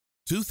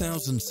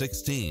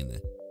2016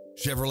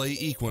 Chevrolet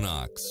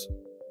Equinox.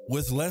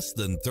 With less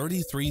than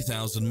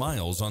 33,000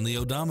 miles on the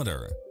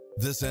odometer,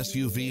 this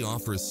SUV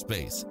offers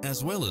space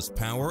as well as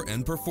power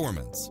and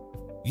performance.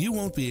 You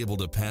won't be able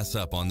to pass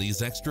up on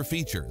these extra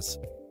features: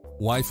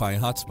 Wi-Fi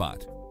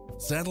hotspot,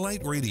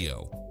 satellite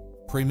radio,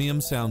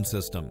 premium sound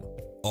system,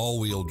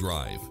 all-wheel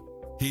drive,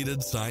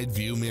 heated side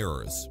view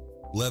mirrors,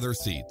 leather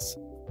seats,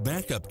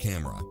 backup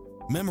camera,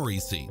 memory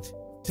seat,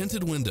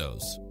 tinted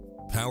windows,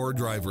 power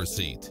driver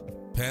seat,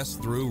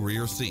 pass-through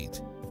rear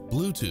seat,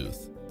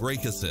 Bluetooth,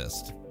 brake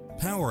assist,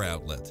 power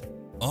outlet,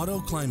 auto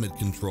climate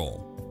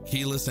control,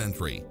 keyless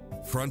entry,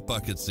 front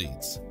bucket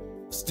seats,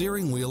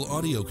 steering wheel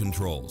audio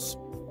controls,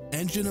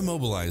 engine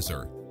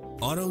immobilizer,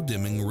 auto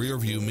dimming rear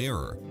view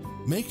mirror.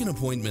 Make an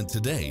appointment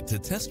today to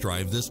test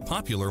drive this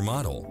popular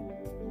model.